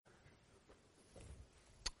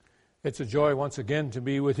It's a joy once again to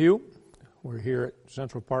be with you. We're here at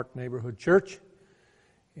Central Park Neighborhood Church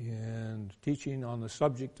and teaching on the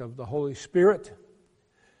subject of the Holy Spirit.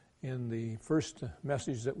 In the first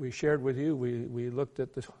message that we shared with you, we looked at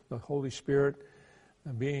the Holy Spirit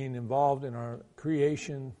being involved in our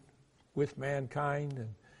creation with mankind,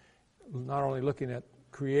 and not only looking at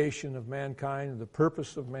creation of mankind, the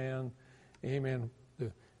purpose of man, amen,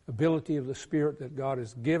 the ability of the Spirit that God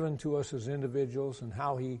has given to us as individuals, and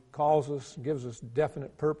how He calls us, gives us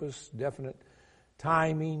definite purpose, definite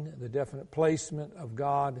timing, the definite placement of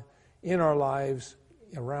God in our lives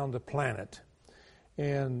around the planet.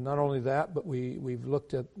 And not only that, but we've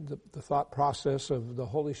looked at the thought process of the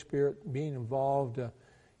Holy Spirit being involved,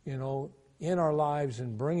 in our lives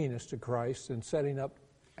and bringing us to Christ and setting up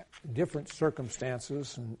different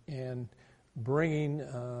circumstances and bringing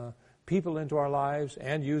people into our lives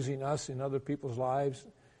and using us in other people's lives.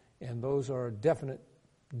 And those are definite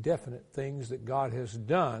things that God has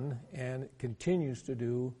done and continues to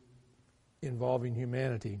do involving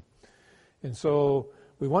humanity. And so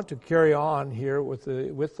we want to carry on here with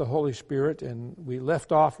the Holy Spirit, and we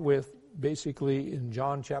left off with basically in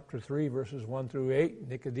John chapter 3, verses 1 through 8,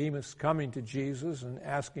 Nicodemus coming to Jesus and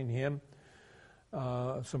asking him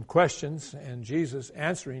some questions, and Jesus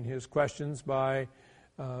answering his questions by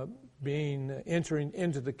entering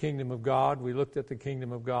into the kingdom of God. We looked at the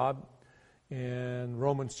kingdom of God in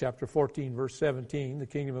Romans chapter 14, verse 17. The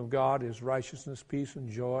kingdom of God is righteousness, peace, and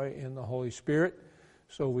joy in the Holy Spirit.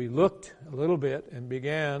 So we looked a little bit and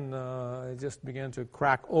began to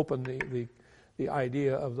crack open the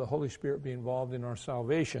idea of the Holy Spirit being involved in our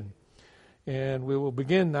salvation. And we will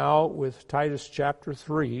begin now with Titus chapter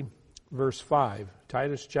 3, verse 5.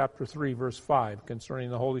 Titus chapter 3, verse 5, concerning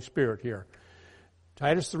the Holy Spirit here.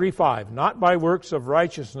 Titus 3:5, not by works of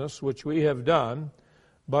righteousness which we have done,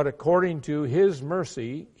 but according to His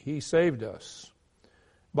mercy He saved us,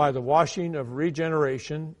 by the washing of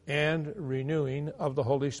regeneration and renewing of the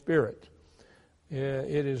Holy Spirit.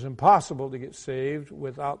 It is impossible to get saved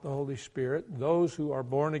without the Holy Spirit. Those who are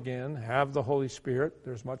born again have the Holy Spirit.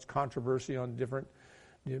 There's much controversy on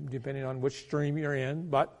depending on which stream you're in.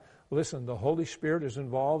 But listen, the Holy Spirit is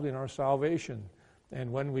involved in our salvation.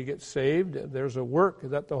 And when we get saved, there's a work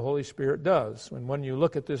that the Holy Spirit does. And when you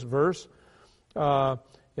look at this verse, I'll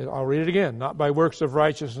read it again. Not by works of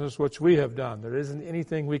righteousness which we have done. There isn't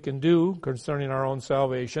anything we can do concerning our own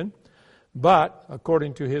salvation, but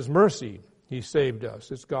according to His mercy, He saved us.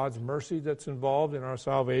 It's God's mercy that's involved in our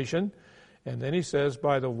salvation. And then He says,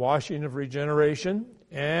 by the washing of regeneration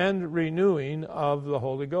and renewing of the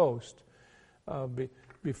Holy Ghost.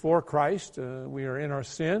 Before Christ, we are in our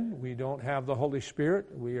sin. We don't have the Holy Spirit.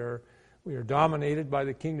 We are dominated by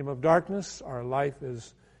the kingdom of darkness. Our life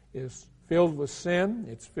is filled with sin.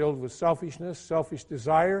 It's filled with selfishness, selfish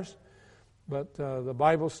desires. But the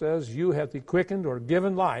Bible says, you hath He quickened or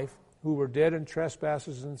given life who were dead in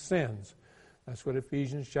trespasses and sins. That's what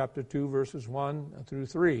Ephesians chapter 2, verses 1 through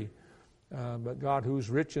 3. But God,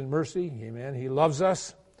 who's rich in mercy, amen, He loves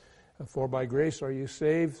us. For by grace are you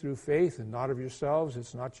saved through faith, and not of yourselves.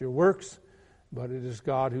 It's not your works, but it is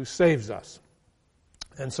God who saves us.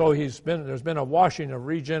 And so there's been a washing of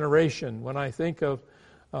regeneration. When I think of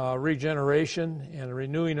regeneration and a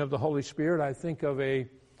renewing of the Holy Spirit, I think of an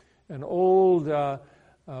old,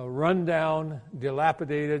 rundown,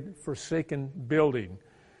 dilapidated, forsaken building.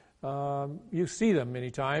 You see them many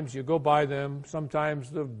times. You go by them. Sometimes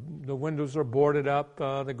the windows are boarded up.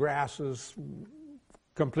 The grass is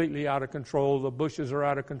completely out of control. The bushes are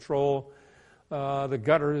out of control. The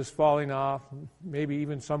gutter is falling off. Maybe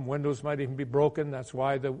even some windows might even be broken. That's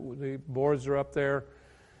why the boards are up there.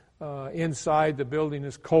 Inside, the building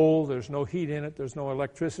is cold. There's no heat in it. There's no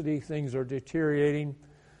electricity. Things are deteriorating.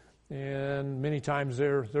 And many times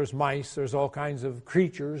there's mice. There's all kinds of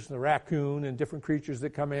creatures, the raccoon and different creatures that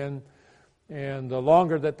come in. And the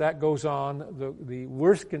longer that goes on, the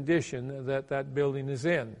worse condition that building is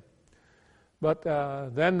in. But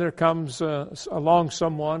then there comes along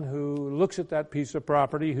someone who looks at that piece of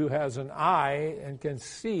property, who has an eye and can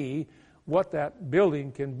see what that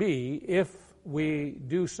building can be if we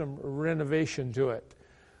do some renovation to it.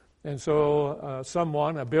 And so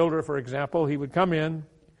a builder, for example, he would come in,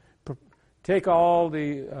 take all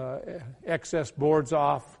the excess boards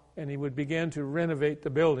off, and he would begin to renovate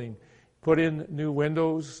the building, put in new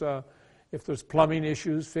windows. If there's plumbing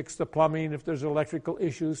issues, fix the plumbing. If there's electrical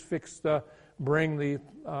issues, bring the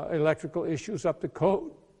electrical issues up to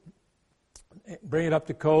code. Bring it up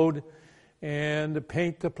to code and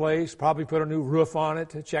paint the place. Probably put a new roof on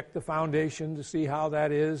it to check the foundation to see how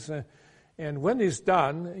that is. And when it's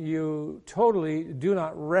done, you totally do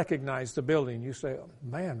not recognize the building. You say,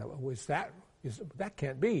 man, that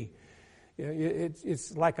can't be.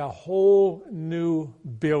 It's like a whole new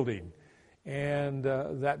building. And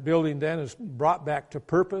that building then is brought back to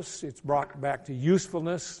purpose. It's brought back to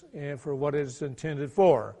usefulness and for what it is intended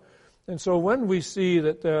for. And so when we see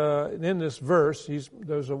that in this verse,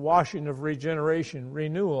 there's a washing of regeneration,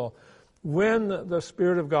 renewal. When the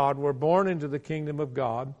Spirit of God, we're born into the kingdom of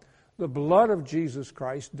God, the blood of Jesus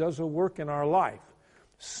Christ does a work in our life.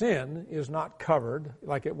 Sin is not covered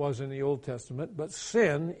like it was in the Old Testament, but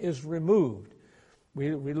sin is removed.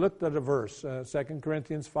 We looked at a verse, 2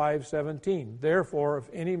 Corinthians 5:17. Therefore, if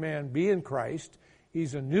any man be in Christ,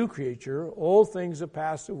 he's a new creature. Old things have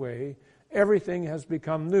passed away. Everything has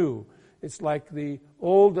become new. It's like the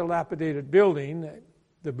old dilapidated building.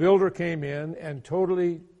 The builder came in and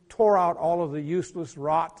totally tore out all of the useless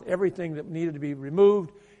rot, everything that needed to be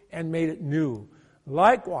removed, and made it new.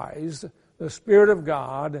 Likewise, the Spirit of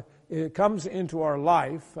God, it comes into our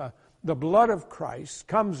life. The blood of Christ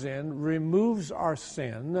comes in, removes our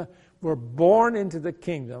sin. We're born into the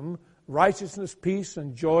kingdom, righteousness, peace,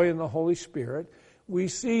 and joy in the Holy Spirit. We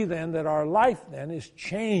see then that our life then is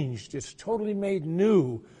changed. It's totally made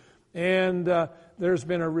new. And there's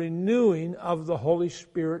been a renewing of the Holy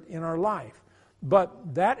Spirit in our life.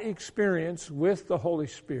 But that experience with the Holy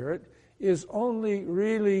Spirit is only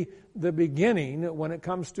really the beginning when it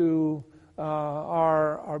comes to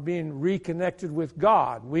our being reconnected with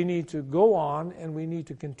God. We need to go on and we need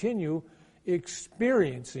to continue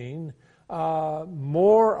experiencing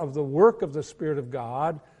more of the work of the Spirit of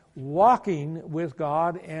God, walking with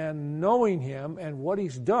God and knowing Him and what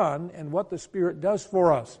He's done and what the Spirit does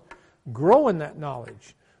for us. Grow in that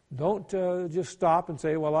knowledge. Don't just stop and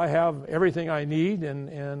say, well, I have everything I need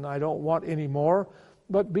and I don't want any more.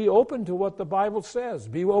 But be open to what the Bible says.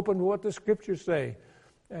 Be open to what the Scriptures say.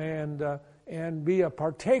 And be a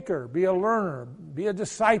partaker, be a learner, be a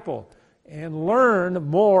disciple, and learn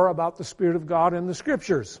more about the Spirit of God in the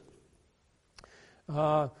Scriptures.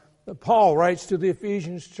 Paul writes to the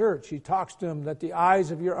Ephesians church. He talks to them that the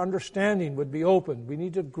eyes of your understanding would be opened. We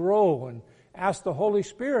need to grow and ask the Holy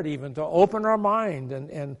Spirit even to open our mind,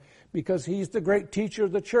 and because He's the great teacher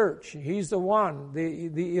of the church. He's the one,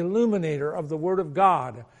 the illuminator of the Word of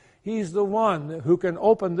God. He's the one who can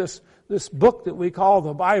open this book that we call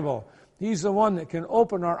the Bible. He's the one that can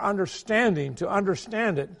open our understanding to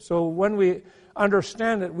understand it. So when we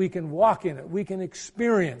understand it, we can walk in it. We can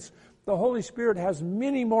experience. The Holy Spirit has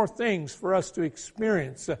many more things for us to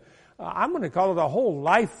experience. I'm going to call it a whole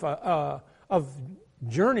life of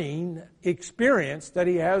journeying experience that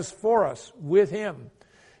He has for us with Him.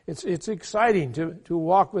 It's exciting to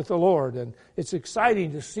walk with the Lord, and it's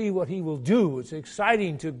exciting to see what He will do. It's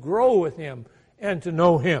exciting to grow with Him and to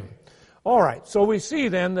know Him. All right, so we see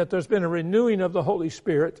then that there's been a renewing of the Holy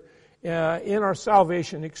Spirit in our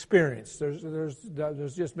salvation experience.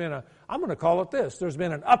 There's just been I'm going to call it this, there's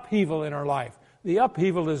been an upheaval in our life. The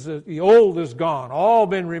upheaval is that the old is gone, all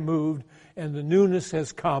been removed, and the newness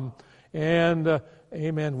has come. And,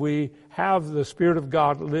 amen, we have the Spirit of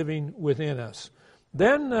God living within us.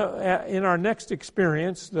 Then in our next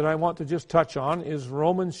experience that I want to just touch on is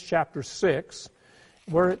Romans chapter 6,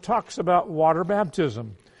 where it talks about water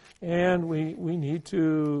baptism. And we need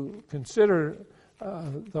to consider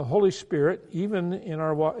the Holy Spirit even in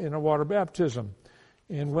our water baptism.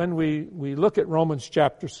 And when we look at Romans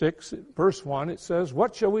chapter 6, verse 1, it says,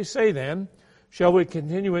 "What shall we say then? Shall we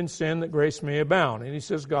continue in sin that grace may abound?" And he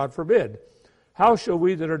says, "God forbid. How shall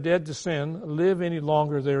we that are dead to sin live any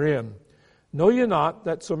longer therein? Know ye not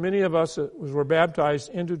that so many of us that were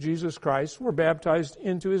baptized into Jesus Christ were baptized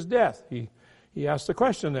into His death?" He asked the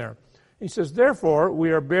question there. He says, "Therefore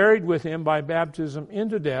we are buried with Him by baptism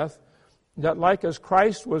into death, that like as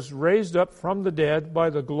Christ was raised up from the dead by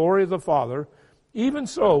the glory of the Father, even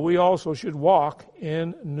so we also should walk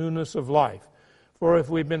in newness of life. For if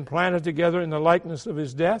we've been planted together in the likeness of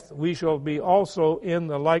His death, we shall be also in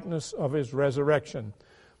the likeness of His resurrection.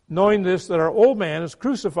 Knowing this, that our old man is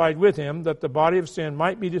crucified with Him, that the body of sin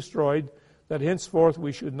might be destroyed, that henceforth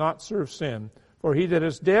we should not serve sin. For he that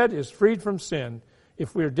is dead is freed from sin.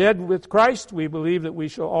 If we are dead with Christ, we believe that we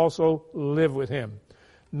shall also live with Him.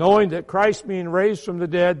 Knowing that Christ, being raised from the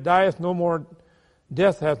dead,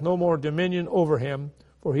 death hath no more dominion over Him.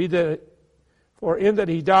 For in that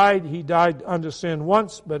he died unto sin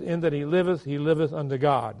once, but in that he liveth unto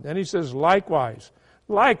God. Then he says, likewise,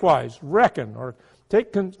 reckon, or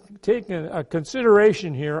take a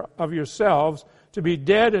consideration here of yourselves to be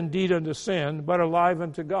dead indeed unto sin, but alive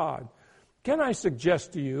unto God. Can I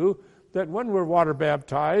suggest to you that when we're water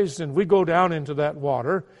baptized and we go down into that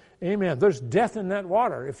water, Amen. There's death in that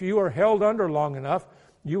water. If you are held under long enough,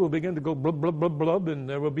 you will begin to go blub, blub, blub, blub, and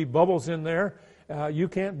there will be bubbles in there. You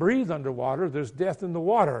can't breathe underwater. There's death in the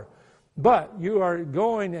water. But you are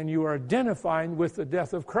going and you are identifying with the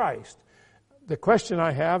death of Christ. The question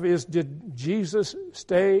I have is, did Jesus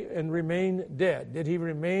stay and remain dead? Did he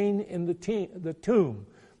remain in the tomb?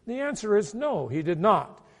 The answer is no, he did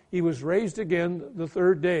not. He was raised again the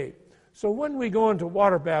third day. So when we go into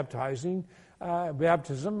water baptism,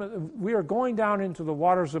 we are going down into the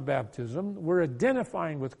waters of baptism. We're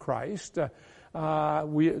identifying with Christ.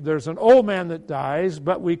 There's an old man that dies,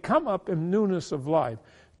 but we come up in newness of life.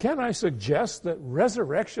 Can I suggest that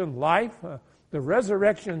resurrection life, the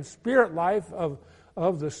resurrection spirit life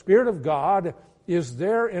of the Spirit of God is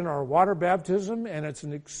there in our water baptism, and it's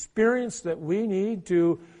an experience that we need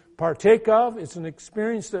to partake of. It's an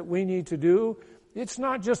experience that we need to do. It's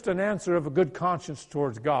not just an answer of a good conscience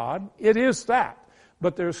towards God. It is that.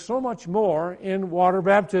 But there's so much more in water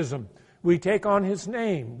baptism. We take on His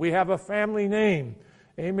name. We have a family name.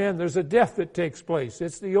 Amen. There's a death that takes place.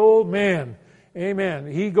 It's the old man. Amen.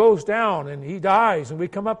 He goes down and he dies, and we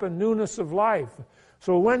come up in newness of life.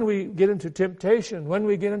 So when we get into temptation, when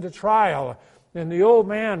we get into trial, and the old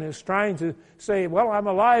man is trying to say, well, I'm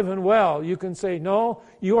alive and well, you can say, no,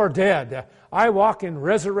 you are dead. I walk in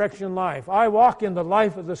resurrection life. I walk in the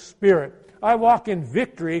life of the Spirit. I walk in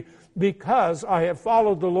victory because I have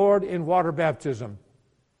followed the Lord in water baptism.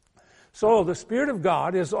 So the Spirit of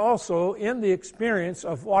God is also in the experience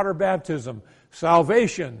of water baptism.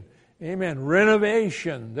 Salvation. Amen.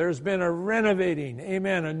 Renovation. There's been a renovating.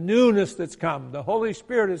 Amen. A newness that's come. The Holy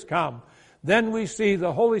Spirit has come. Then we see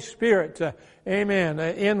the Holy Spirit, amen,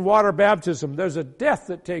 in water baptism. There's a death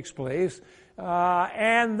that takes place,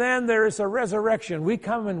 and then there is a resurrection. We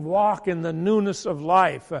come and walk in the newness of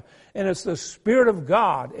life, and it's the Spirit of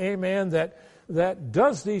God, amen, that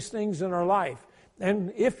does these things in our life.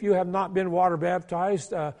 And if you have not been water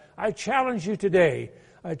baptized, I challenge you today.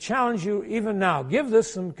 I challenge you even now. Give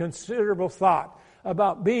this some considerable thought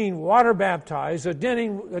about being water baptized,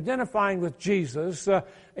 identifying with Jesus,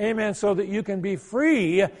 amen, so that you can be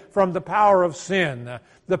free from the power of sin.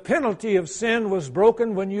 The penalty of sin was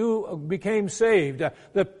broken when you became saved.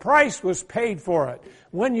 The price was paid for it.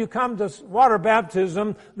 When you come to water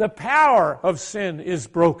baptism, the power of sin is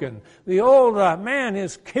broken. The old man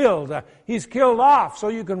is killed. He's killed off so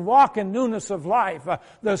you can walk in newness of life.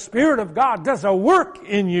 The Spirit of God does a work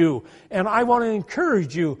in you. And I want to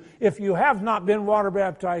encourage you, if you have not been water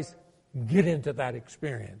baptized, get into that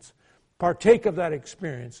experience. Partake of that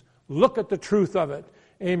experience. Look at the truth of it.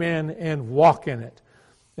 Amen. And walk in it.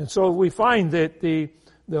 And so we find that the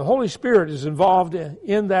Holy Spirit is involved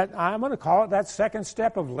in that, I'm going to call it that second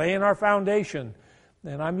step of laying our foundation.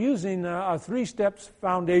 And I'm using a 3-step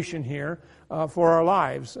foundation here for our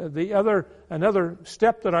lives. Another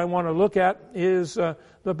step that I want to look at is the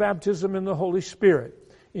baptism in the Holy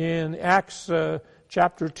Spirit. In Acts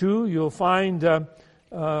chapter 2, you'll find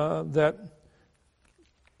that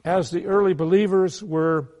as the early believers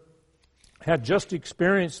had just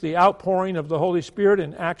experienced the outpouring of the Holy Spirit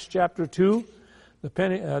in Acts chapter 2,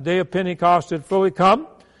 the day of Pentecost had fully come.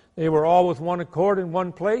 They were all with one accord in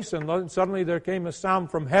one place, and suddenly there came a sound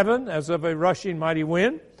from heaven as of a rushing mighty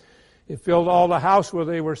wind. It filled all the house where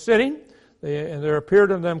they were sitting, and there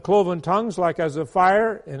appeared unto them cloven tongues like as of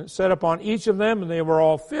fire, and it set upon each of them, and they were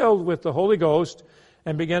all filled with the Holy Ghost,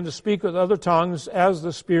 and began to speak with other tongues as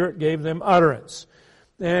the Spirit gave them utterance.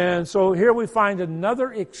 And so here we find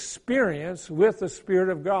another experience with the Spirit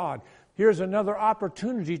of God. Here's another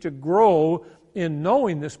opportunity to grow in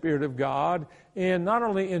knowing the Spirit of God, and not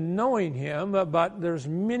only in knowing Him, but there's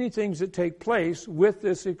many things that take place with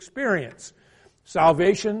this experience.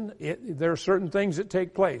 Salvation, there are certain things that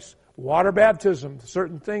take place. Water baptism,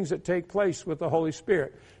 certain things that take place with the Holy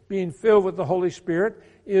Spirit. Being filled with the Holy Spirit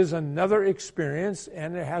is another experience,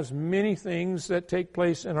 and it has many things that take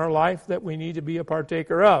place in our life that we need to be a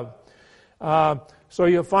partaker of. So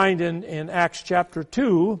you'll find in Acts chapter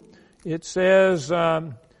 2, it says,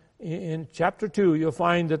 in chapter 2, you'll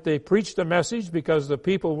find that they preached a message because the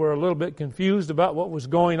people were a little bit confused about what was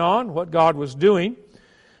going on, what God was doing.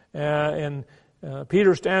 And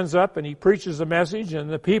Peter stands up and he preaches a message, and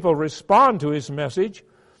the people respond to his message.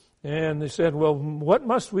 And they said, well, what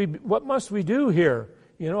must we do here?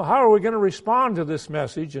 How are we going to respond to this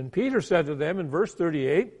message? And Peter said to them in verse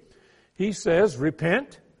 38, he says,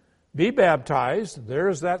 repent, be baptized.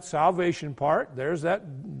 There's that salvation part. There's that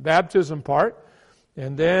baptism part.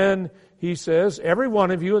 And then he says, every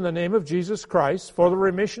one of you in the name of Jesus Christ for the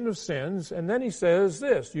remission of sins. And then he says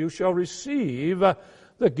this, you shall receive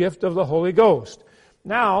the gift of the Holy Ghost.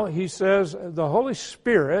 Now, he says, the Holy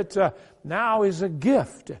Spirit now is a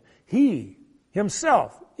gift. He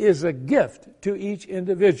himself is a gift to each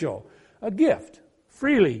individual. A gift.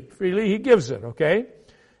 Freely he gives it, okay?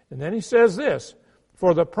 And then he says this,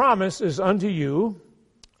 for the promise is unto you.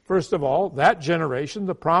 First of all, that generation,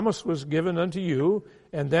 the promise was given unto you.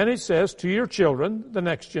 And then it says, to your children, the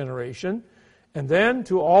next generation. And then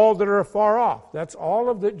to all that are far off. That's all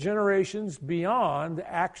of the generations beyond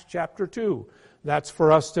Acts chapter 2. That's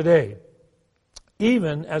for us today.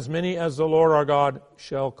 Even as many as the Lord our God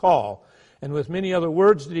shall call. And with many other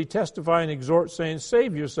words did he testify and exhort, saying,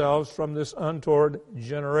 save yourselves from this untoward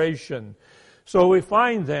generation. So we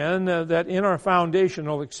find then that in our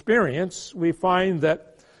foundational experience, we find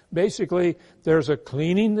that basically there's a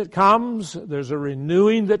cleaning that comes, there's a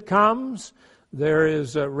renewing that comes, there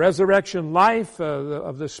is a resurrection life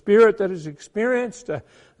of the Spirit that is experienced.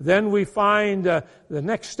 Then we find the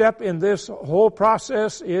next step in this whole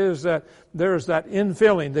process is that there's that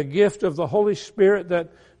infilling, the gift of the Holy Spirit that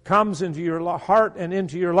comes into your heart and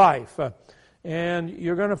into your life. And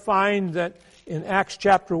you're going to find that in Acts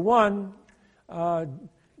chapter 1,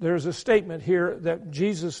 there's a statement here that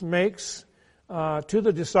Jesus makes to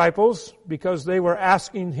the disciples because they were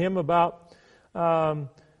asking him about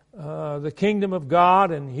the kingdom of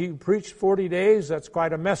God, and he preached 40 days. That's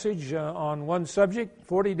quite a message on one subject.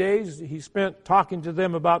 40 days he spent talking to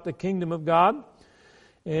them about the kingdom of God.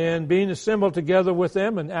 And being assembled together with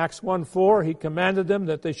them, in Acts 1:4, he commanded them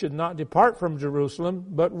that they should not depart from Jerusalem,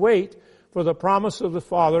 but wait for the promise of the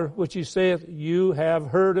Father, which he saith, you have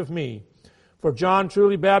heard of me. For John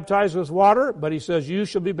truly baptized with water, but he says, you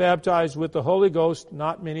shall be baptized with the Holy Ghost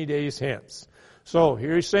not many days hence. So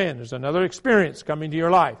here he's saying there's another experience coming to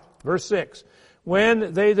your life. Verse 6,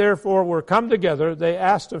 when they therefore were come together, they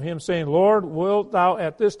asked of him, saying, Lord, wilt thou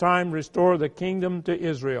at this time restore the kingdom to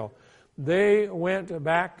Israel? They went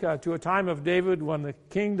back to a time of David when the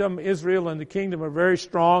kingdom, Israel and the kingdom, are very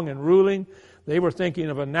strong and ruling. They were thinking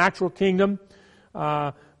of a natural kingdom,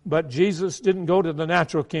 but Jesus didn't go to the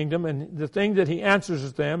natural kingdom. And the thing that he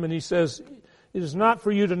answers them, and he says, it is not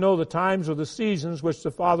for you to know the times or the seasons which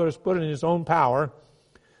the Father has put in his own power.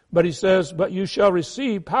 But he says, but you shall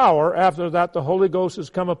receive power after that the Holy Ghost has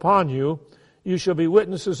come upon you. You shall be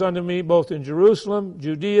witnesses unto me both in Jerusalem,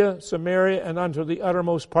 Judea, Samaria, and unto the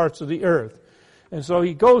uttermost parts of the earth. And so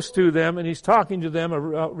he goes to them and he's talking to them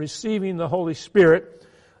about receiving the Holy Spirit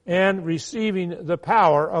and receiving the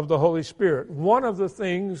power of the Holy Spirit. One of the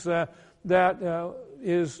things that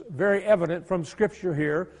is very evident from Scripture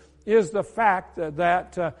here is the fact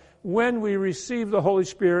that when we receive the Holy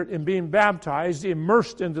Spirit and being baptized,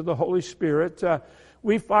 immersed into the Holy Spirit,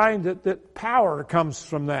 we find that power comes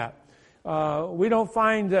from that. We don't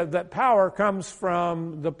find that power comes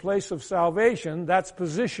from the place of salvation. That's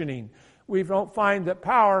positioning. We don't find that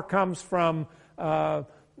power comes from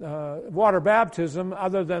water baptism,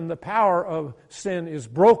 other than the power of sin is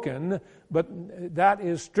broken. But that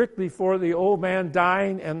is strictly for the old man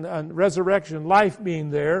dying and resurrection life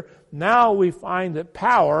being there. Now we find that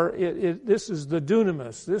power, this is the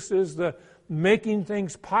dunamis. This is the making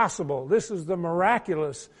things possible. This is the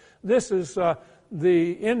miraculous. This is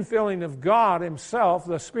the infilling of God himself,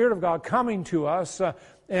 the Spirit of God coming to us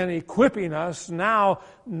and equipping us now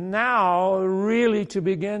really to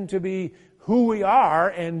begin to be who we are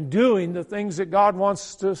and doing the things that God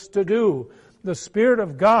wants us to do. The Spirit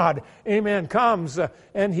of God, amen, comes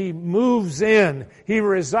and He moves in. He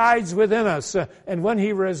resides within us. And when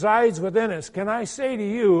He resides within us, can I say to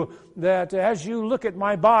you that as you look at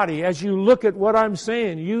my body, as you look at what I'm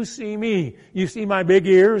saying, you see me. You see my big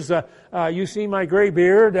ears. You see my gray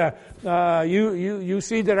beard. You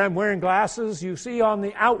see that I'm wearing glasses. You see on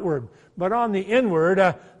the outward. But on the inward,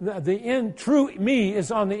 true me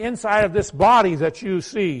is on the inside of this body that you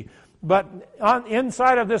see. But on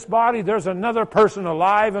inside of this body, there's another person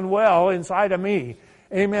alive and well inside of me.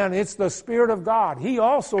 Amen. It's the Spirit of God. He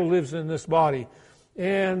also lives in this body.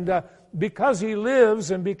 And because He lives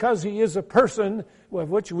and because He is a person, of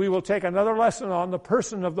which we will take another lesson on, the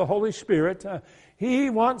person of the Holy Spirit, He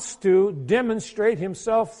wants to demonstrate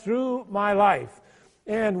Himself through my life.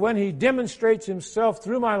 And when He demonstrates Himself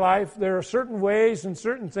through my life, there are certain ways and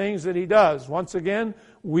certain things that He does. Once again,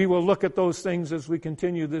 we will look at those things as we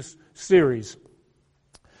continue this series.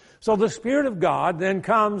 So the Spirit of God then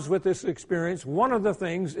comes with this experience. One of the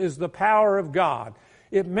things is the power of God.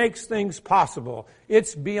 It makes things possible.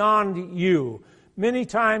 It's beyond you. Many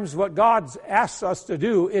times what God asks us to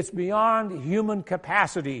do, it's beyond human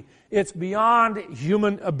capacity. It's beyond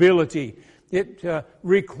human ability. It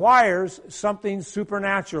requires something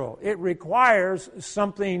supernatural. It requires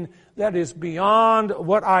something that is beyond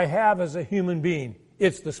what I have as a human being.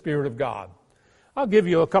 It's the Spirit of God. I'll give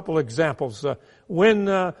you a couple examples.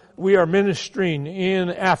 When we are ministering in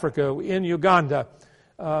Africa, in Uganda,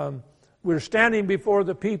 we're standing before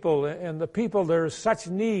the people, and the people, there's such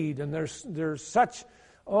need, and there's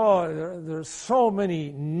so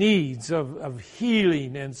many needs of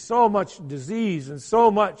healing, and so much disease, and so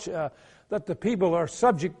much that the people are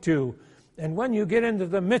subject to. And when you get into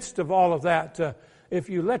the midst of all of that, if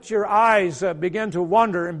you let your eyes begin to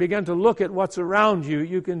wander and begin to look at what's around you,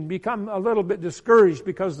 you can become a little bit discouraged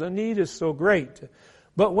because the need is so great.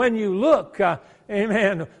 But when you look,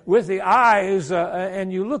 amen, with the eyes,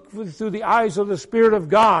 and you look through the eyes of the Spirit of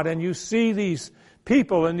God, and you see these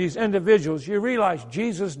people and these individuals, you realize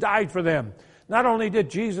Jesus died for them. Not only did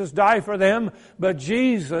Jesus die for them, but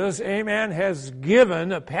Jesus, amen, has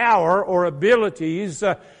given power or abilities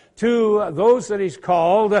to those that He's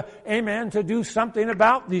called, amen, to do something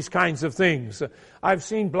about these kinds of things. I've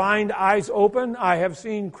seen blind eyes open. I have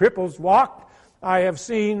seen cripples walk. I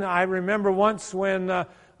remember once when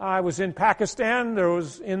I was in Pakistan,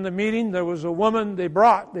 in the meeting, there was a woman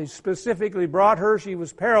they specifically brought her. She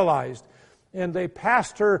was paralyzed. And they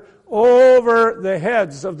passed her over the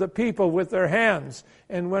heads of the people with their hands.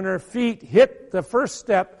 And when her feet hit the first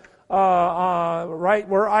step, right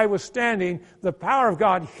where I was standing, the power of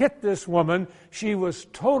God hit this woman. She was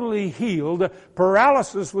totally healed.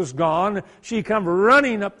 Paralysis was gone. She come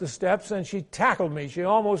running up the steps and she tackled me. She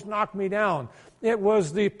almost knocked me down. It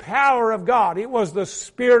was the power of God. It was the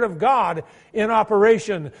Spirit of God in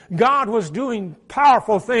operation. God was doing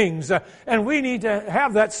powerful things, and we need to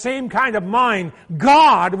have that same kind of mind.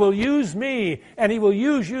 God will use me, and He will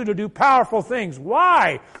use you to do powerful things.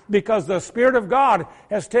 Why? Because the Spirit of God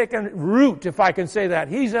has taken root, if I can say that.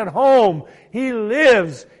 He's at home. He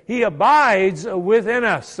lives. He abides within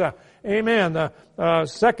us. Amen. 2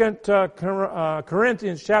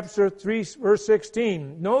 Corinthians chapter 3, verse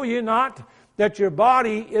 16. Know ye not that your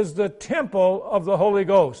body is the temple of the Holy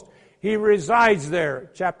Ghost? He resides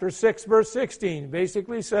there. Chapter 6, verse 16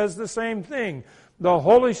 basically says the same thing. The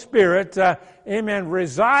Holy Spirit, amen,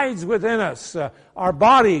 resides within us. Our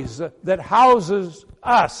bodies that houses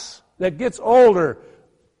us, that gets older,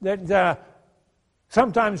 that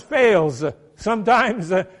sometimes fails.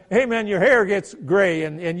 Sometimes, amen, your hair gets gray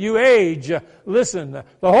and you age. Listen,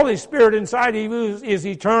 the Holy Spirit inside of you is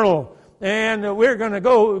eternal. And we're going to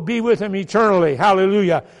go be with Him eternally.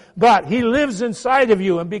 Hallelujah. But He lives inside of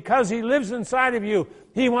you. And because He lives inside of you,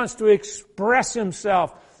 He wants to express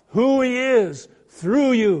Himself, who He is,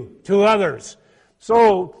 through you to others.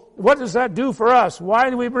 So, what does that do for us?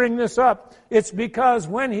 Why do we bring this up? It's because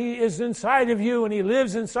when He is inside of you and He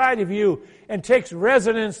lives inside of you and takes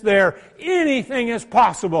residence there, anything is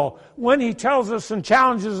possible. When He tells us and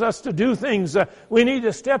challenges us to do things, we need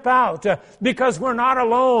to step out because we're not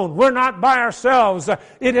alone. We're not by ourselves.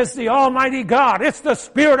 It is the Almighty God. It's the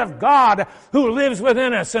Spirit of God who lives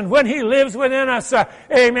within us. And when He lives within us,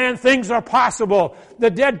 amen, things are possible. The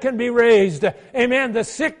dead can be raised. Amen. The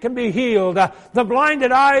sick can be healed. The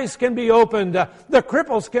blinded eyes can be opened. The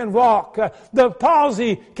cripples can walk. The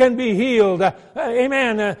palsy can be healed.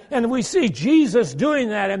 Amen. And we see Jesus doing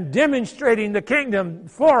that and demonstrating the kingdom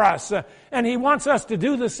for us. And He wants us to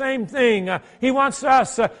do the same thing. He wants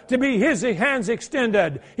us to be His hands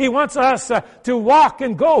extended. He wants us to walk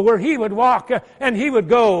and go where He would walk and He would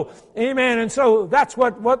go. Amen. And so that's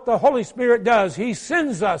what the Holy Spirit does. He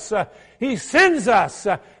sends us. He sends us,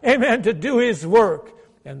 amen, to do His work.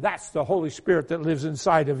 And that's the Holy Spirit that lives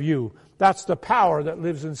inside of you. That's the power that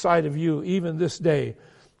lives inside of you even this day.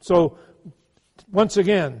 So, once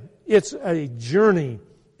again, it's a journey.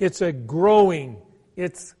 It's a growing.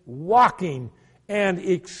 It's walking and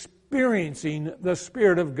experiencing the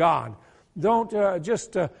Spirit of God. Don't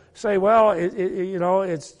just say, well,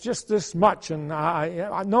 it's just this much. And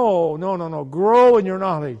no. Grow in your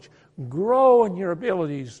knowledge. Grow in your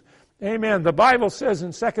abilities. Amen. The Bible says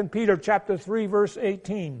in 2 Peter chapter 3, verse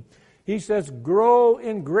 18, he says, grow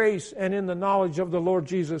in grace and in the knowledge of the Lord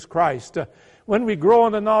Jesus Christ. When we grow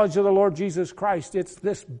in the knowledge of the Lord Jesus Christ, it's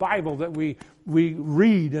this Bible that we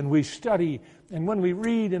read and we study. And when we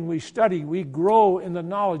read and we study, we grow in the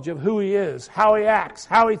knowledge of who He is, how He acts,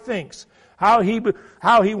 how He thinks, how He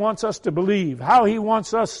wants us to believe, how He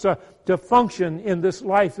wants us to function in this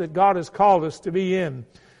life that God has called us to be in.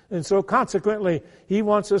 And so consequently, He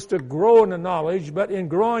wants us to grow in the knowledge, but in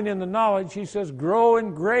growing in the knowledge, He says, grow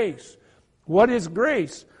in grace. What is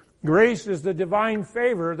grace? Grace is the divine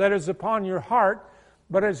favor that is upon your heart,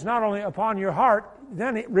 but it's not only upon your heart,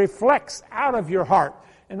 then it reflects out of your heart.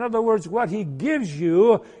 In other words, what He gives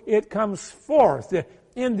you, it comes forth.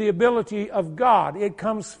 in the ability of God. It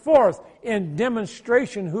comes forth in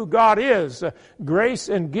demonstration who God is. Grace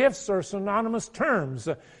and gifts are synonymous terms.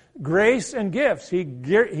 Grace and gifts. He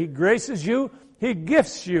graces you, He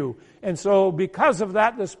gifts you. And so because of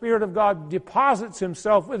that, the Spirit of God deposits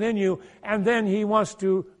Himself within you, and then He wants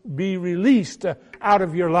to be released out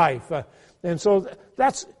of your life. And so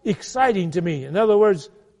that's exciting to me. In other words,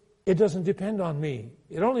 it doesn't depend on me.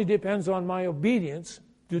 It only depends on my obedience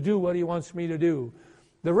to do what He wants me to do.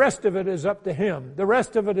 The rest of it is up to Him. The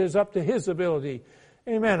rest of it is up to His ability.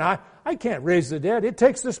 Amen. I can't raise the dead. It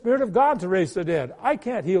takes the Spirit of God to raise the dead. I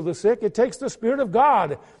can't heal the sick. It takes the Spirit of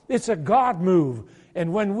God. It's a God move.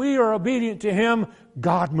 And when we are obedient to Him,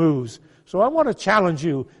 God moves. So I want to challenge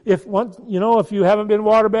you. If you haven't been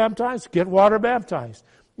water baptized, get water baptized.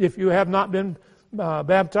 If you have not been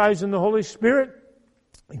baptized in the Holy Spirit,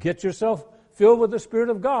 get yourself filled with the Spirit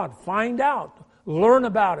of God. Find out. Learn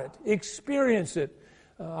about it. Experience it.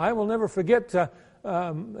 I will never forget,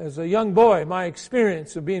 as a young boy, my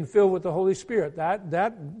experience of being filled with the Holy Spirit.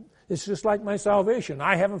 That is just like my salvation.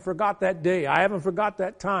 I haven't forgot that day. I haven't forgot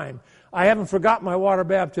that time. I haven't forgot my water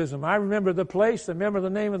baptism. I remember the place. I remember the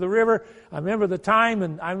name of the river. I remember the time,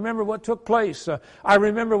 and I remember what took place. I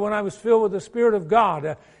remember when I was filled with the Spirit of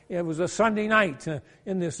God. It was a Sunday night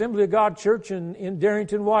in the Assembly of God Church in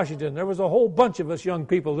Darrington, Washington. There was a whole bunch of us young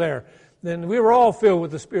people there. Then we were all filled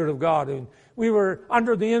with the Spirit of God. And we were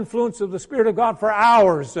under the influence of the Spirit of God for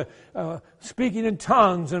hours, speaking in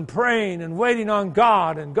tongues and praying and waiting on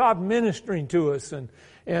God and God ministering to us.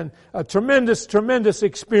 And a tremendous, tremendous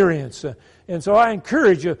experience. And so I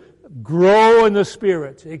encourage you, grow in the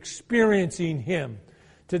Spirit, experiencing Him.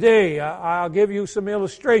 Today, I'll give you some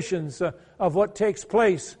illustrations of what takes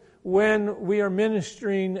place when we are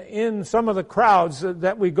ministering in some of the crowds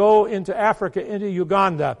that we go into Africa, into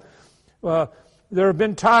Uganda. There have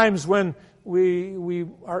been times when we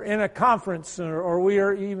are in a conference or we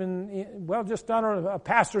are even, just done a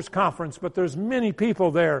pastor's conference, but there's many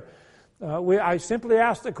people there. I simply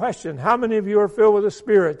ask the question, how many of you are filled with the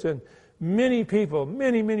Spirit? And many people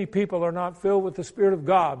are not filled with the Spirit of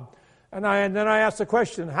God. And then I ask the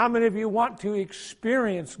question, how many of you want to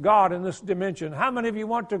experience God in this dimension? How many of you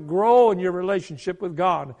want to grow in your relationship with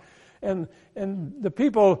God? And the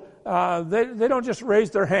people, they don't just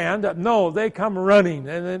raise their hand. No, they come running,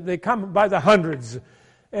 and they come by the hundreds.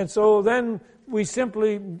 And so then we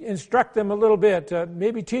simply instruct them a little bit,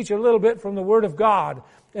 maybe teach a little bit from the Word of God.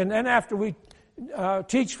 And then after we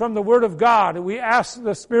teach from the Word of God, we ask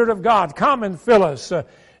the Spirit of God, come and fill us.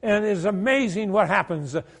 And it's amazing what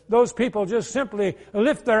happens. Those people just simply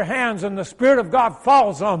lift their hands and the Spirit of God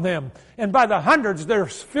falls on them. And by the hundreds, they're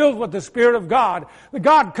filled with the Spirit of God. The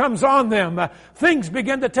God comes on them. Things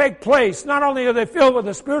begin to take place. Not only are they filled with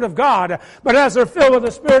the Spirit of God, but as they're filled with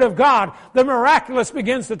the Spirit of God, the miraculous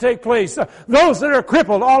begins to take place. Those that are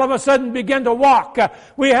crippled all of a sudden begin to walk.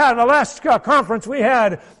 We had a last conference, we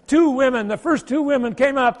had 2 women. The first 2 women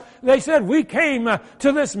came up. They said, we came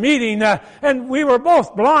to this meeting and we were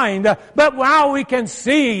both blind, but now we can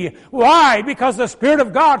see. Why? Because the Spirit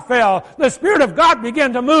of God fell. The Spirit of God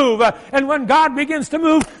began to move. And when God begins to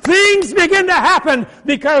move, things begin to happen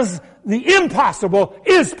because the impossible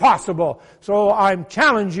is possible. So I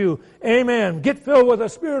challenge you, amen, get filled with the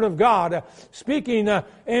Spirit of God, speaking,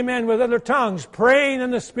 amen, with other tongues, praying in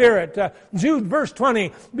the Spirit. Jude verse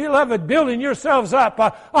 20, beloved, building yourselves up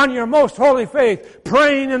on your most holy faith,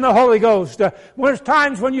 praying in the Holy Ghost. There's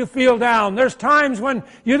times when you feel down. There's times when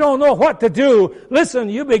you don't know what to do. Listen,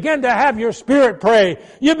 you begin to have your spirit pray.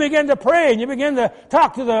 You begin to pray and you begin to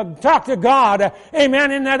talk to God,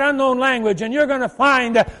 amen, in that unknown language, and you're going to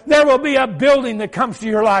find there will be a building that comes to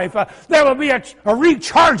your life. There will be a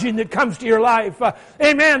recharging that comes to your life.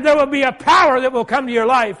 Amen. There will be a power that will come to your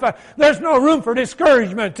life. There's no room for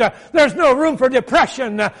discouragement. There's no room for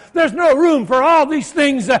depression. There's no room for all these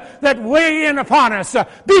things that weigh in upon us.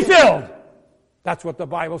 Be filled. That's what the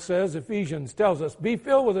Bible says. Ephesians tells us, be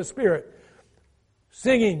filled with the Spirit.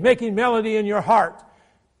 Singing, making melody in your heart.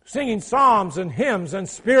 Singing psalms and hymns and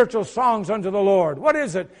spiritual songs unto the Lord. What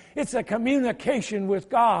is it? It's a communication with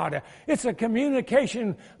God. It's a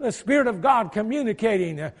communication, the Spirit of God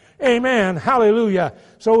communicating. Amen. Hallelujah.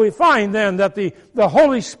 So we find then that the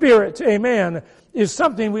Holy Spirit, amen, is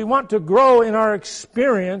something we want to grow in our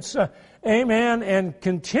experience, amen, and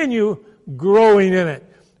continue growing in it.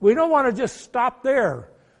 We don't want to just stop there,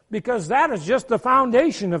 because that is just the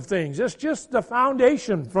foundation of things. It's just the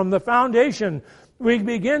foundation. From the foundation, we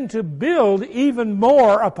begin to build even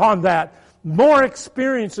more upon that. More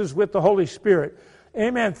experiences with the Holy Spirit.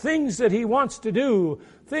 Amen. Things that He wants to do.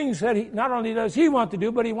 Things that not only does He want to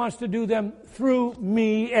do, but He wants to do them through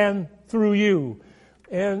me and through you.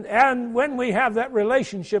 And when we have that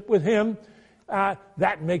relationship with Him,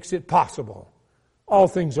 that makes it possible. All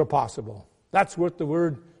things are possible. That's what the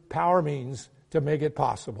word power means, to make it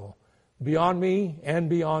possible. Beyond me and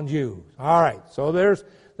beyond you. All right, so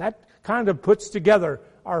that kind of puts together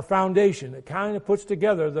our foundation. It kind of puts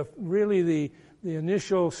together the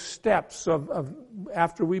initial steps of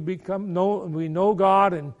after we know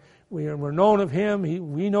God and we're known of Him,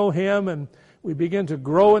 we know Him, and we begin to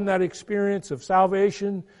grow in that experience of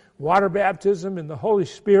salvation, water baptism, and the Holy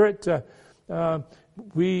Spirit.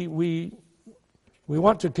 We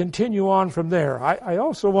want to continue on from there. I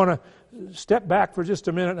also want to step back for just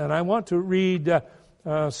a minute, and I want to read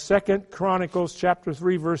 2 Chronicles chapter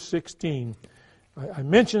 3, verse 16. I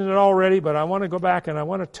mentioned it already, but I want to go back and I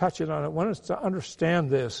want to touch it on it. I want us to understand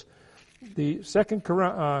this. The 2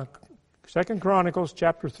 Chronicles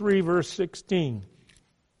chapter 3, verse 16.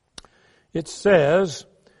 It says,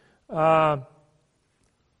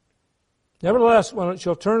 Nevertheless, when it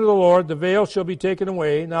shall turn to the Lord, the veil shall be taken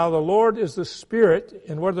away. Now the Lord is the Spirit,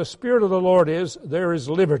 and where the Spirit of the Lord is, there is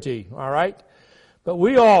liberty. All right? But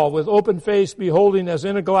we all, with open face, beholding as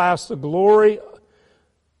in a glass the glory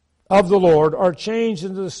of the Lord, are changed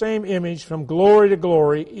into the same image from glory to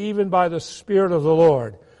glory, even by the Spirit of the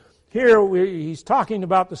Lord. Here he's talking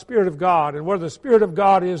about the Spirit of God, and where the Spirit of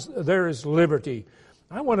God is, there is liberty.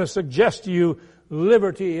 I want to suggest to you,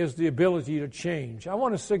 liberty is the ability to change. I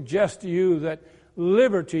want to suggest to you that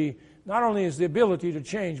liberty not only is the ability to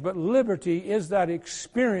change, but liberty is that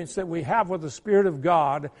experience that we have with the Spirit of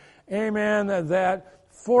God, amen, that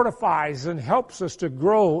fortifies and helps us to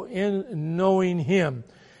grow in knowing Him.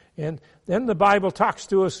 And then the Bible talks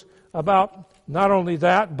to us about not only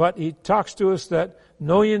that, but it talks to us that,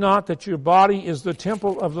 know ye not that your body is the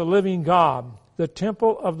temple of the living God, the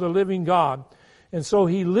temple of the living God. And so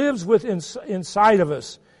He lives inside of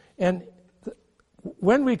us. And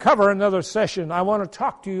when we cover another session, I want to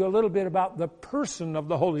talk to you a little bit about the person of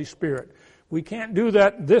the Holy Spirit. We can't do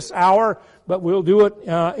that this hour, but we'll do it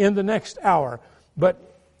in the next hour.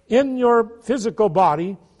 But in your physical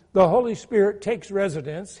body, the Holy Spirit takes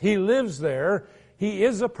residence. He lives there. He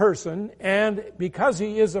is a person, and because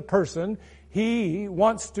He is a person, He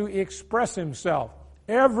wants to express Himself.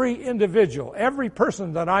 Every individual, every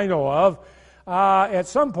person that I know of, at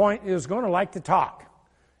some point is going to like to talk.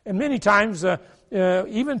 And many times,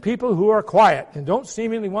 even people who are quiet and don't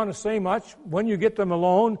seemingly want to say much, when you get them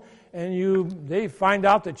alone and they find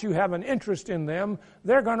out that you have an interest in them,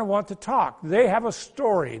 they're going to want to talk. They have a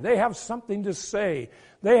story. They have something to say.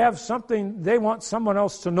 They have something they want someone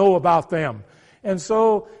else to know about them. And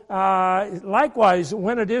so, likewise,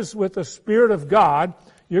 when it is with the Spirit of God,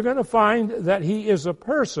 you're going to find that He is a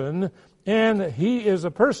person, and He is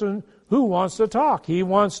a person who wants to talk. He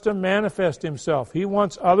wants to manifest Himself. He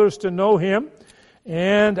wants others to know Him.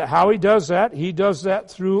 And how He does that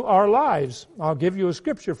through our lives. I'll give you a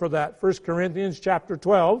scripture for that. 1 Corinthians chapter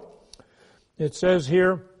 12. It says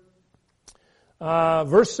here,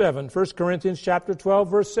 verse 7. 1 Corinthians chapter 12,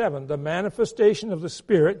 verse 7. The manifestation of the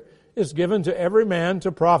Spirit is given to every man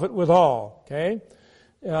to profit withal. Okay?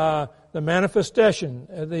 The manifestation,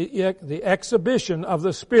 the exhibition of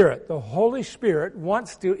the Spirit. The Holy Spirit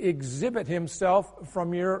wants to exhibit Himself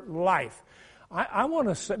from your life. I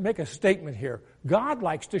want to make a statement here. God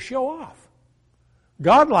likes to show off.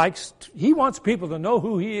 He wants people to know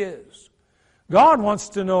who He is. God wants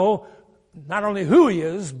to know not only who He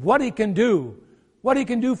is, what He can do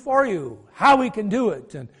for you, how He can do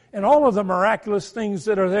it, and all of the miraculous things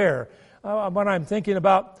that are there. When I'm thinking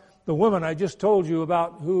about the woman I just told you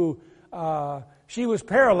about who she was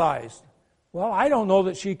paralyzed. Well, I don't know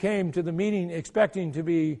that she came to the meeting expecting to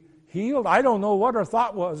be healed. I don't know what her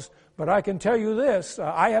thought was, but I can tell you this.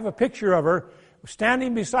 I have a picture of her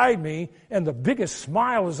standing beside me, and the biggest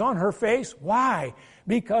smile is on her face. Why?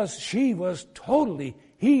 Because she was totally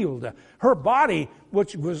healed. Her body,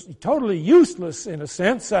 which was totally useless in a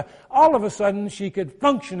sense, all of a sudden she could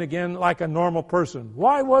function again like a normal person.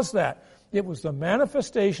 Why was that? It was the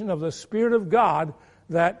manifestation of the Spirit of God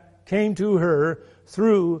that came to her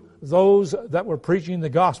through those that were preaching the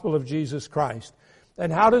gospel of Jesus Christ.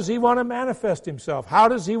 And how does He want to manifest Himself? How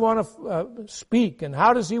does He want to speak? And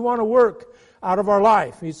how does He want to work out of our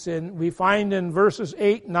life? We find in verses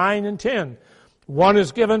 8, 9, and 10. One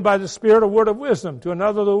is given by the Spirit a word of wisdom, to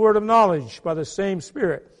another the word of knowledge by the same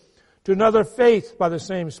Spirit, to another faith by the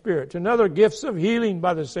same Spirit, to another gifts of healing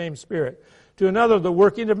by the same Spirit, to another the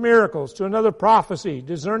working of miracles, to another prophecy,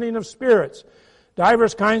 discerning of spirits,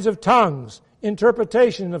 divers kinds of tongues,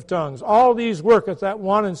 interpretation of tongues. All these worketh that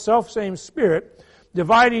one and selfsame Spirit,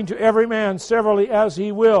 dividing to every man severally as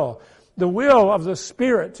He will. The will of the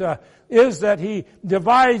Spirit is that He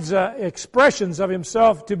divides expressions of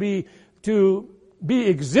Himself to be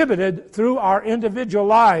exhibited through our individual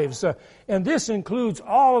lives. And this includes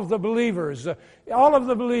all of the believers. All of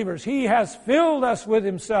the believers. He has filled us with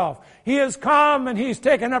Himself. He has come and He's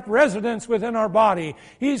taken up residence within our body.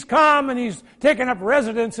 He's come and He's taken up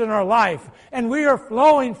residence in our life. And we are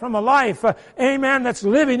flowing from a life, amen, that's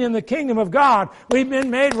living in the kingdom of God. We've been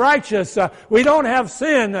made righteous. We don't have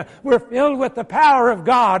sin. We're filled with the power of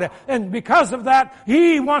God. And because of that,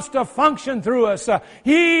 He wants to function through us.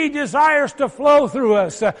 He desires to flow through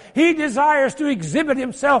us. He desires to exhibit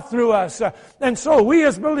Himself through us. And so we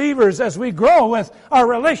as believers, as we grow with our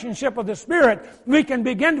relationship with the Spirit, we can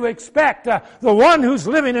begin to expect the one who's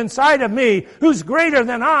living inside of me, who's greater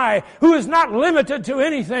than I, who is not limited to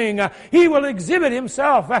anything. He will exhibit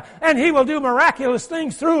Himself and He will do miraculous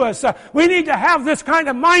things through us. We need to have this kind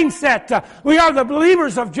of mindset. We are the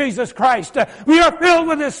believers of Jesus Christ. We are filled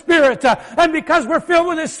with His Spirit. And because we're filled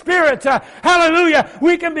with His Spirit, hallelujah,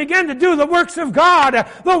 we can begin to do the works of God.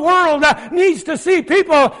 The world needs to see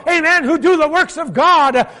people, amen, who do the works of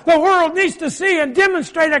God. The world needs to see and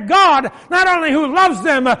demonstrate a God not only who loves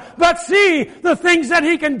them, but see the things that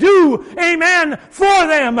He can do, amen, for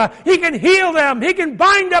them. He can heal them. He can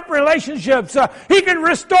bind up relationships. He can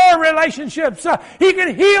restore relationships. He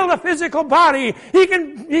can heal the physical body. He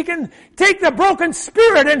can take the broken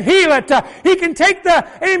spirit and heal it. He can take the,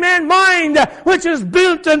 amen, mind which is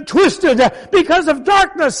built and twisted because of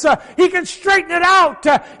darkness. He can straighten it out.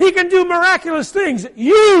 He can do miraculous things.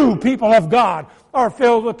 You, people of God, are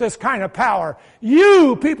filled with this kind of power.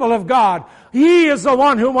 You, people of God, He is the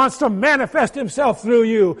one who wants to manifest Himself through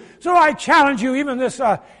you. So I challenge you even this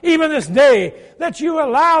day that you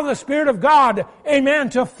allow the Spirit of God, amen,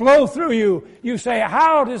 to flow through you. You say,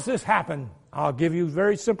 how does this happen? I'll give you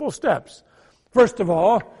very simple steps. First of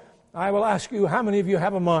all, I will ask you, how many of you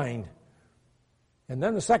have a mind? And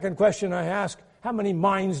then the second question I ask, how many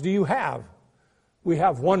minds do you have? We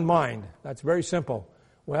have one mind. That's very simple.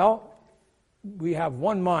 Well, we have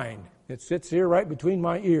one mind. It sits here right between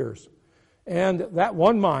my ears. And that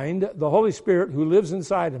one mind, the Holy Spirit who lives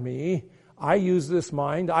inside of me, I use this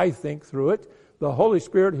mind, I think through it. The Holy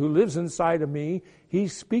Spirit who lives inside of me, He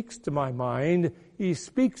speaks to my mind, He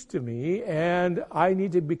speaks to me, and I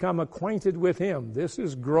need to become acquainted with Him. This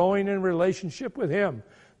is growing in relationship with Him.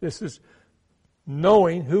 This is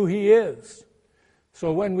knowing who He is.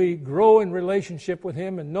 So when we grow in relationship with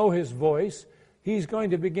Him and know His voice, He's going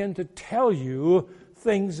to begin to tell you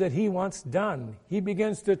things that He wants done. He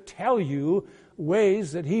begins to tell you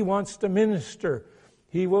ways that He wants to minister.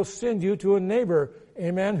 He will send you to a neighbor,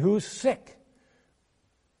 amen, who's sick.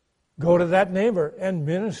 Go to that neighbor and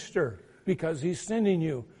minister because He's sending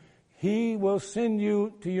you. He will send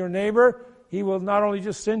you to your neighbor. He will not only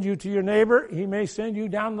just send you to your neighbor, He may send you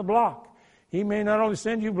down the block. He may not only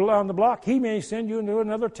send you down the block, He may send you into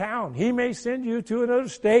another town. He may send you to another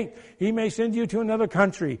state. He may send you to another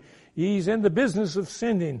country. He's in the business of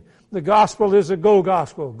sending. The gospel is a go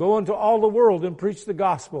gospel. Go into all the world and preach the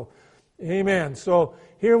gospel. Amen. So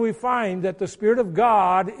here we find that the Spirit of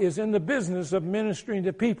God is in the business of ministering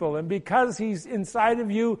to people. And because He's inside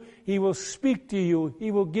of you, He will speak to you.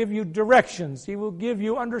 He will give you directions. He will give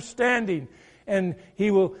you understanding. And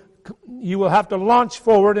you will have to launch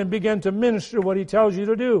forward and begin to minister what He tells you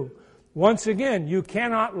to do. Once again, you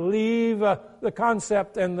cannot leave the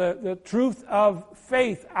concept and the truth of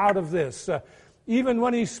faith out of this. Even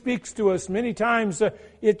when He speaks to us, many times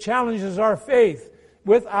it challenges our faith.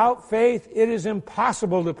 Without faith, it is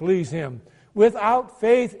impossible to please Him. Without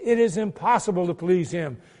faith, it is impossible to please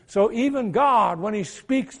Him. So even God, when He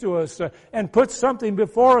speaks to us and puts something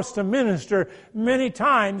before us to minister, many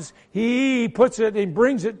times He puts it, He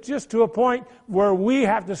brings it just to a point where we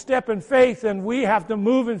have to step in faith and we have to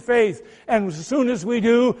move in faith. And as soon as we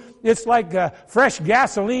do, it's like fresh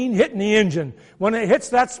gasoline hitting the engine. When it hits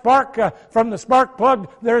that spark from the spark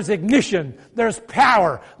plug, there's ignition, there's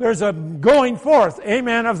power, there's a going forth,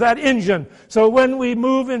 amen, of that engine. So when we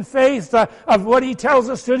move in faith of what He tells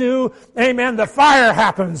us to do, amen, the fire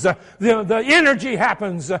happens. The energy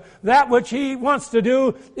happens. That which He wants to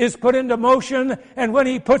do is put into motion, and when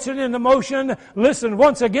He puts it into motion, listen,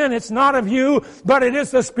 once again, it's not of you, but it is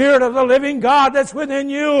the Spirit of the living God that's within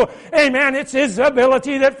you. Amen. It's His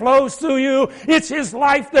ability that flows through you. It's His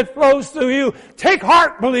life that flows through you. Take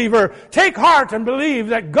heart, believer. Take heart and believe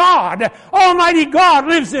that God, Almighty God,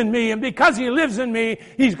 lives in me, and because He lives in me,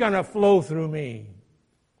 He's going to flow through me.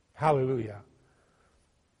 Hallelujah.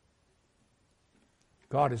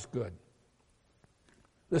 God is good.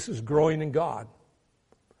 This is growing in God.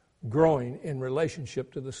 Growing in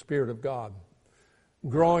relationship to the Spirit of God.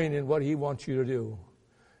 growing in what He wants you to do.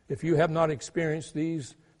 If you have not experienced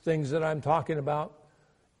these things that I'm talking about,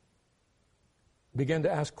 begin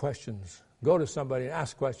to ask questions. Go to somebody and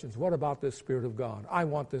ask questions. What about this Spirit of God? I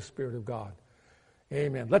want this Spirit of God.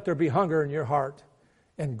 Amen. Let there be hunger in your heart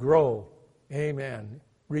and grow. Amen.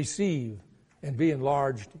 Receive and be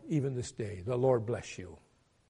enlarged even this day. The Lord bless you.